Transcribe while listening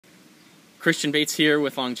Christian Bates here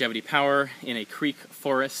with Longevity Power in a creek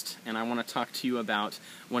forest, and I want to talk to you about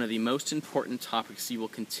one of the most important topics you will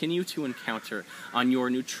continue to encounter on your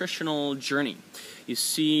nutritional journey. You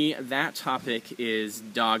see, that topic is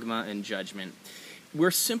dogma and judgment. We're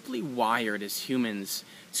simply wired as humans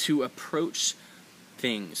to approach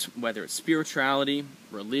things, whether it's spirituality,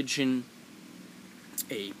 religion,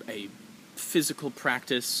 a physical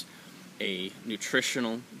practice, a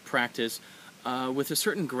nutritional practice, with a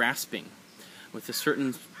certain grasping, with a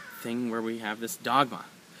certain thing where we have this dogma.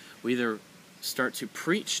 We either start to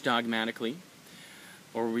preach dogmatically,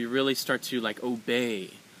 or we really start to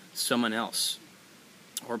obey someone else,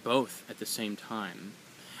 or both at the same time.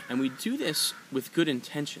 And we do this with good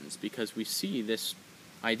intentions because we see this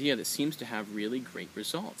idea that seems to have really great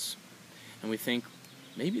results. And we think,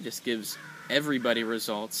 maybe this gives everybody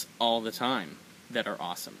results all the time that are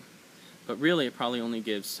awesome. But really, it probably only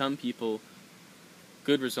gives some people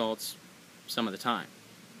good results some of the time.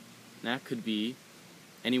 And that could be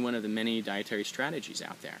any one of the many dietary strategies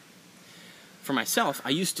out there. For myself, I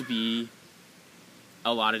used to be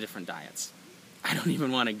a lot of different diets. I don't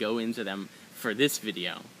even want to go into them for this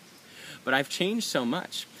video. But I've changed so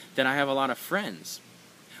much that I have a lot of friends,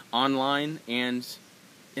 online and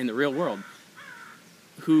in the real world,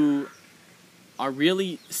 who are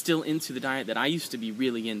really still into the diet that I used to be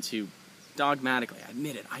really into dogmatically. I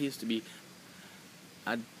admit it, I used to be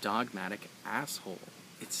a dogmatic asshole.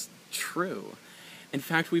 It's true. In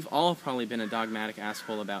fact, we've all probably been a dogmatic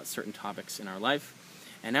asshole about certain topics in our life,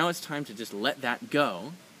 and now it's time to just let that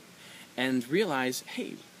go and realize,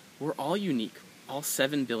 hey, we're all unique, all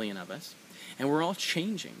 7 billion of us, and we're all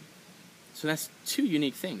changing. So that's two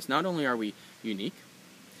unique things. Not only are we unique,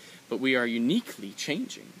 but we are uniquely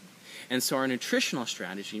changing. And so our nutritional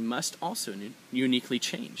strategy must also uniquely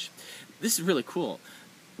change. This is really cool.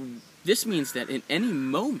 This means that in any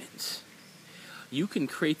moment, you can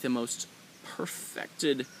create the most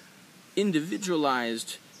perfected,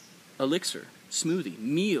 individualized elixir, smoothie,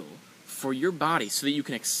 meal for your body so that you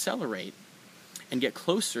can accelerate and get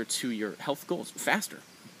closer to your health goals faster.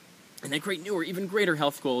 And then create newer, even greater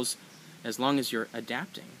health goals as long as you're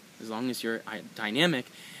adapting, as long as you're dynamic,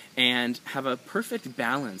 and have a perfect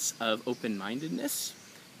balance of open-mindedness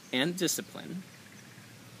and discipline,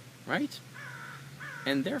 right?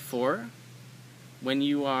 And therefore, when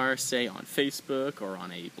you are, say, on Facebook or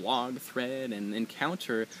on a blog thread and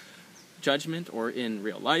encounter judgment, or in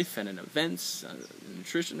real life and in events,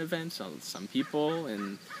 nutrition events, some people,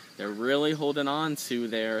 and they're really holding on to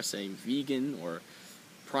their, say, vegan or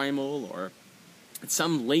primal or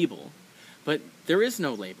some label, but there is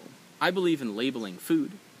no label. I believe in labeling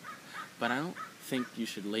food, but I don't think you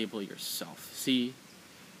should label yourself. See,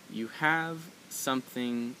 you have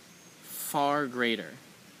something far greater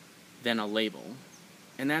than a label,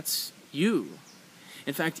 and that's you.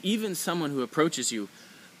 In fact, even someone who approaches you,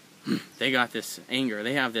 they got this anger,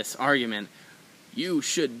 they have this argument, you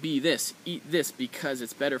should be this, eat this because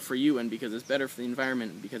it's better for you, and because it's better for the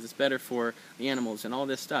environment, and because it's better for the animals, and all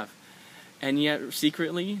this stuff. And yet,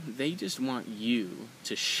 secretly, they just want you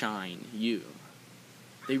to shine you.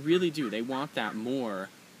 They really do. They want that more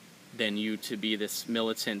than you to be this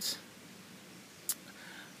militant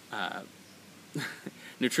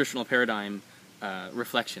nutritional paradigm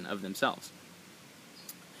reflection of themselves.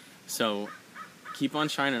 So keep on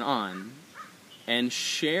shining on and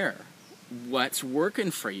share what's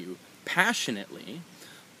working for you passionately,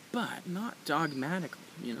 but not dogmatically,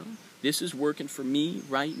 This is working for me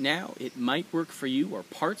right now. It might work for you, or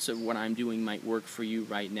parts of what I'm doing might work for you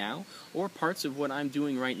right now, or parts of what I'm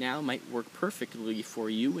doing right now might work perfectly for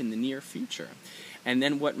you in the near future. And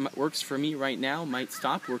then what works for me right now might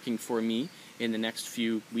stop working for me in the next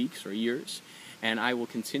few weeks or years, and I will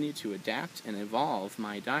continue to adapt and evolve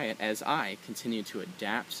my diet as I continue to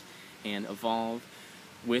adapt and evolve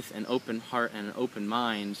with an open heart and an open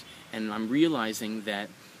mind, and I'm realizing that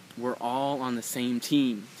we're all on the same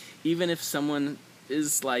team. Even if someone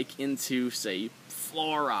is into, say,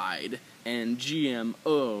 fluoride and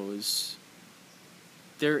GMOs,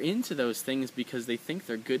 they're into those things because they think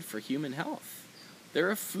they're good for human health.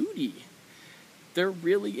 They're a foodie. They're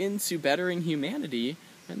really into bettering humanity,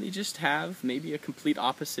 and they just have maybe a complete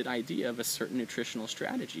opposite idea of a certain nutritional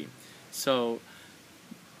strategy. So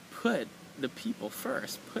put the people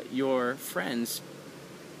first. Put your friends,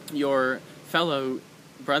 your fellow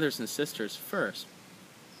brothers and sisters first.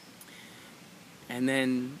 And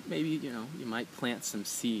then maybe, you might plant some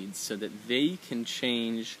seeds so that they can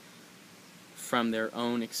change from their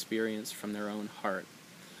own experience, from their own heart.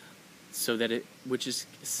 So that which is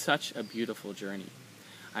such a beautiful journey.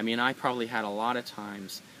 I mean, I probably had a lot of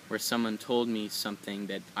times where someone told me something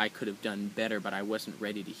that I could have done better, but I wasn't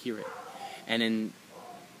ready to hear it. And in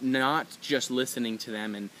not just listening to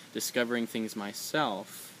them and discovering things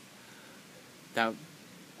myself, that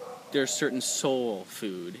there's certain soul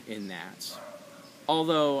food in that.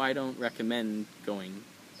 Although I don't recommend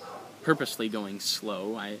purposely going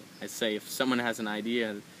slow. I say if someone has an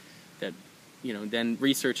idea that, then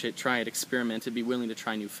research it, try it, experiment it, be willing to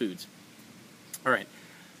try new foods. All right.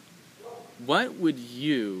 What would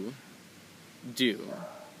you do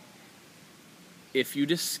if you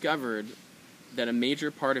discovered that a major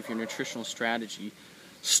part of your nutritional strategy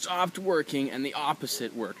stopped working and the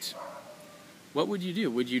opposite worked? What would you do?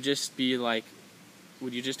 Would you just be like,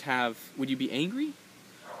 would you be angry?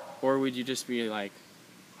 Or would you just be like,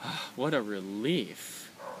 oh, what a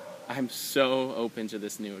relief. I'm so open to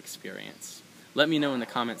this new experience. Let me know in the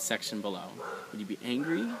comments section below. Would you be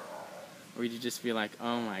angry? Or would you just be like,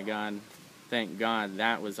 oh my God, thank God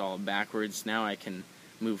that was all backwards. Now I can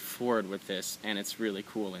move forward with this, and it's really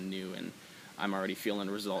cool and new, and I'm already feeling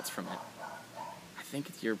results from it. I think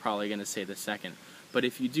you're probably going to say the second. But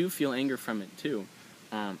if you do feel anger from it too,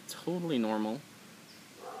 totally normal.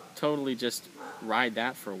 Totally just ride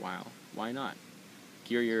that for a while. Why not?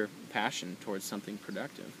 Gear your passion towards something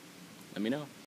productive. Let me know.